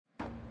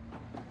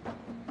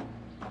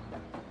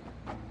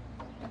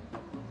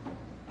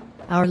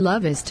Our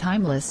love is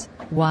timeless,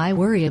 why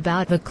worry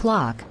about the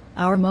clock?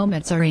 Our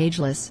moments are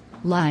ageless,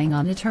 lying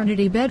on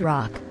eternity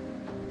bedrock.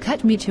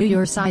 Cut me to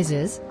your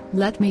sizes,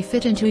 let me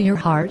fit into your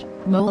heart,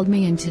 mold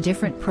me into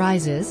different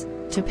prizes,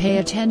 to pay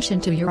attention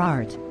to your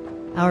art.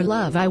 Our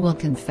love I will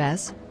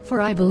confess,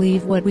 for I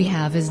believe what we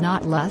have is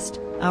not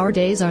lust. Our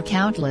days are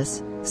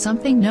countless,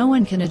 something no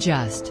one can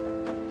adjust.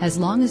 As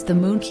long as the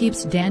moon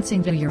keeps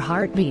dancing to your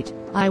heartbeat,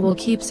 I will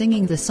keep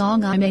singing the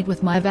song I made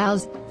with my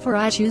vows, for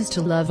I choose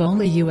to love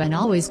only you and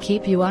always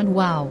keep you on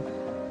wow.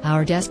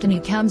 Our destiny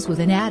comes with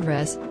an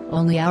address,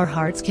 only our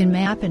hearts can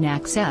map and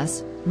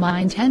access. My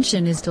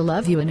intention is to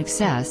love you in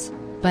excess,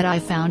 but I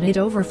found it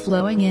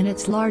overflowing in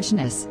its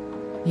largeness.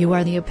 You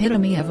are the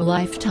epitome of a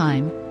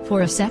lifetime,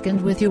 for a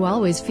second with you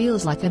always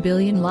feels like a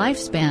billion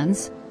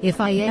lifespans.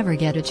 If I ever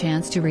get a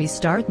chance to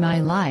restart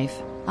my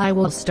life, I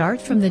will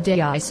start from the day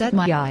I set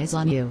my eyes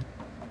on you.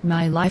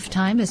 My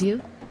lifetime is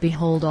you,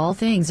 behold all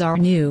things are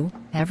new,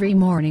 every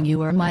morning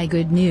you are my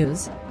good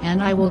news,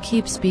 and I will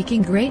keep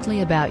speaking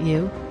greatly about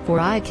you, for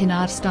I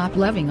cannot stop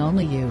loving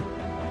only you.